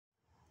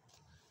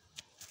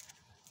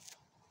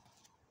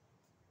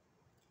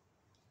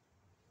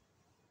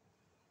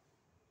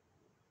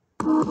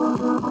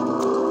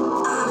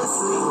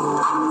Honestly,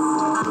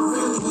 I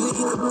really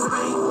need a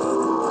break.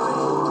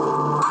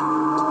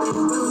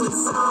 Been doing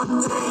this all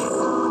day,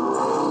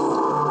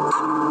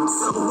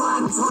 so why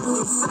do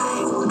you say?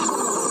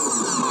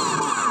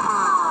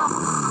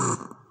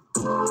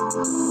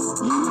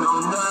 You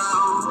don't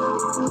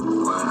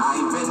know what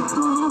I've been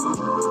through,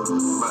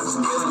 but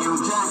still you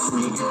judge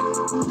me,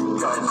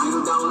 cause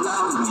you don't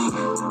love me.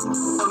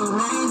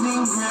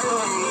 Amazing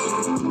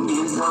grace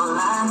is all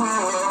I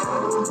have,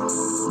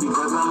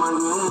 because I'm a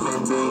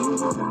human being,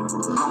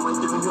 going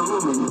through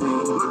human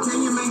things. But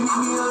can you make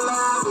me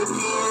alive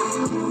again?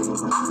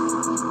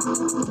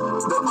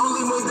 The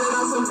only way that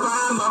I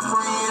survive, my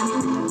friend.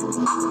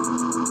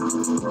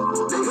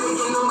 They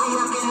hating on me,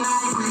 how can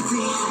I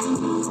pretend?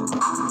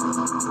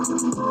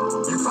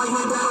 You fight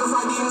my battles,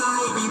 I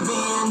deny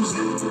revenge.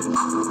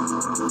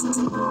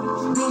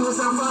 Demons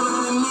are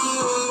following me.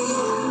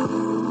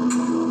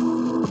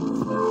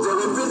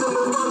 They're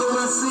invisible, follow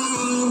I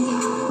see.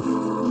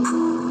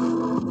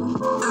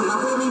 I'm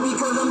not happy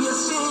because of your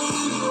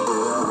shade.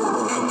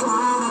 At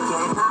night I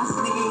cannot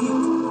sleep.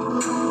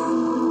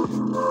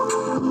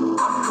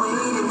 I've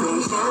waited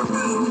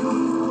patiently.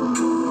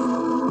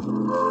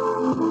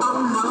 Oh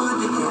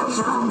Lord, you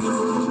capture me.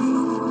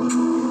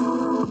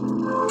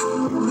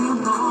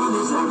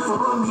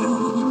 For me,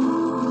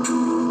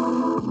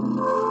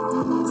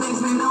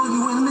 takes me know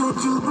you and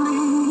let you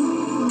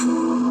bleed.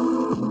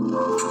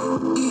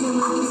 Even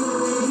when it's a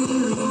lady,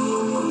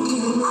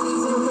 even when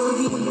it's a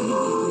lady,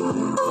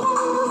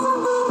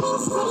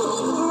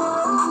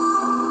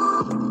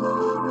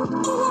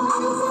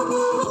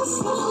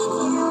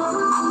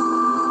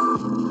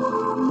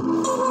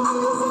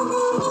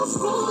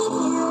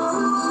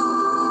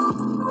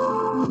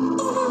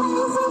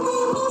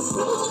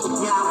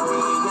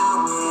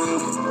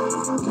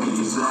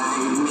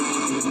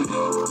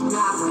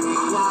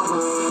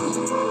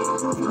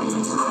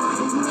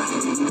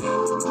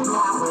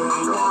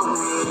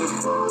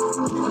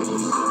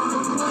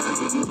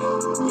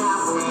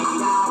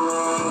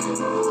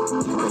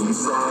 Can you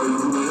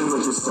save me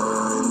with your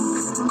son?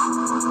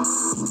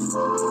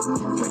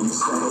 Can you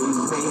save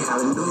me?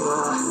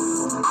 Hallelujah.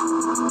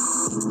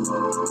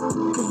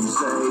 Can you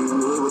save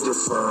me with your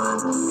son?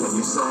 Can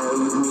you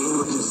save me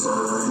with your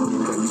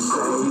son? Can you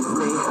save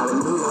me?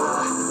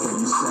 Hallelujah. Can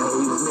you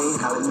save me?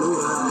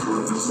 Hallelujah.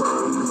 Can you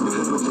save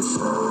me with your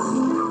son?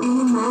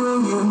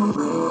 Emmanuel,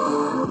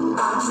 I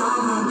try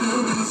to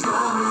get these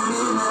covered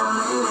in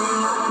LA. They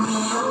lock me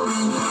up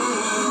in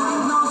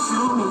jail. Don't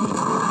shoot me.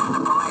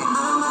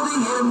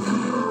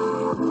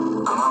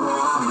 I'm a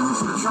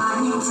woman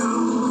trying to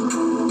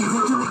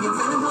eventually get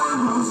better boy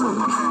who's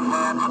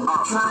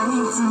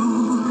trying to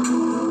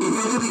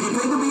eventually get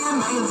paid to be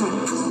amazing.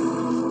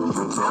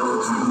 To tell the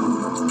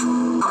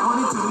truth, I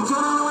wanted to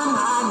tell you and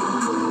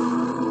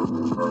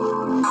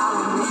I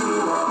admit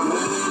it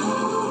again.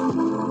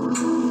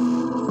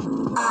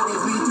 I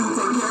just need to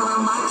take care of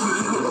my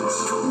kids.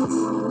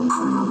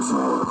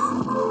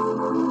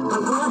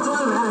 I'm going to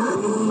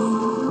rally.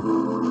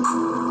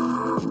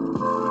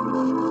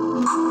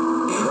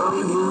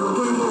 You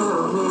can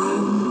help me.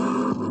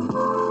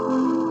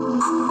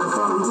 I'm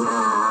falling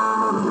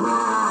down and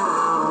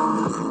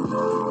round,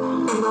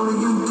 and only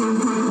you can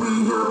pick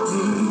me up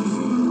deep.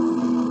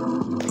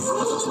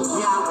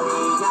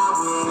 Yahweh,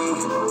 Yahweh,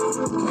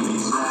 can you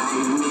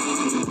save me?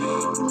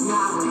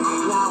 Yahweh,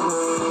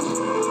 Yahweh,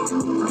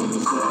 can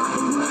you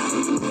save me?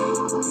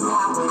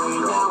 Yahweh,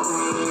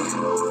 Yahweh,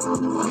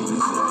 can you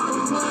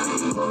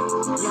save me?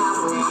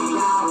 Yahweh,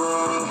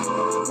 Yahweh,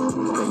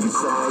 can you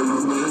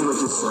save me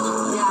with your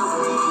son?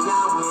 Yahweh,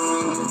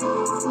 Yahweh,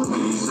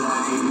 can you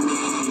save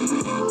me?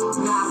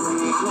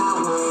 Yahweh,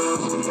 Yahweh,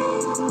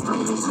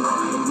 can you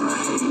save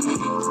me?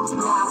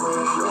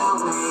 Yahweh,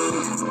 Yahweh,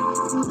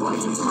 can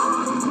you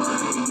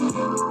save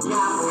me?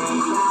 Yahweh,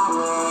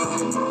 Yahweh,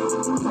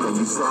 can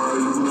you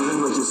save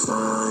me with your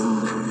son?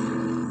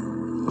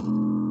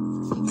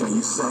 Can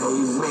you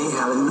save me?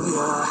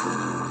 Hallelujah.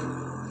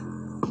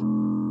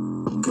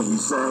 Can you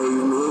save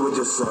me with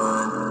your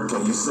son?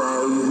 Can you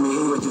save me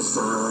with your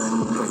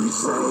son? Can you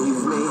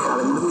save me?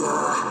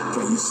 Hallelujah.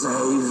 Can you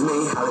save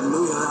me?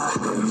 Hallelujah.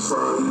 Can you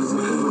save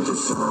me with your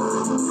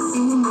son?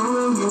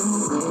 Emmanuel.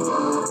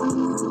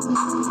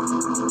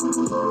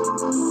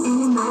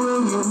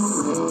 Emmanuel.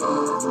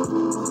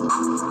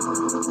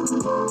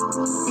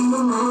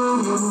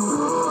 Emmanuel.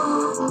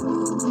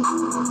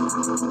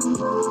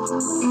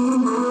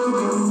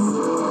 Emmanuel.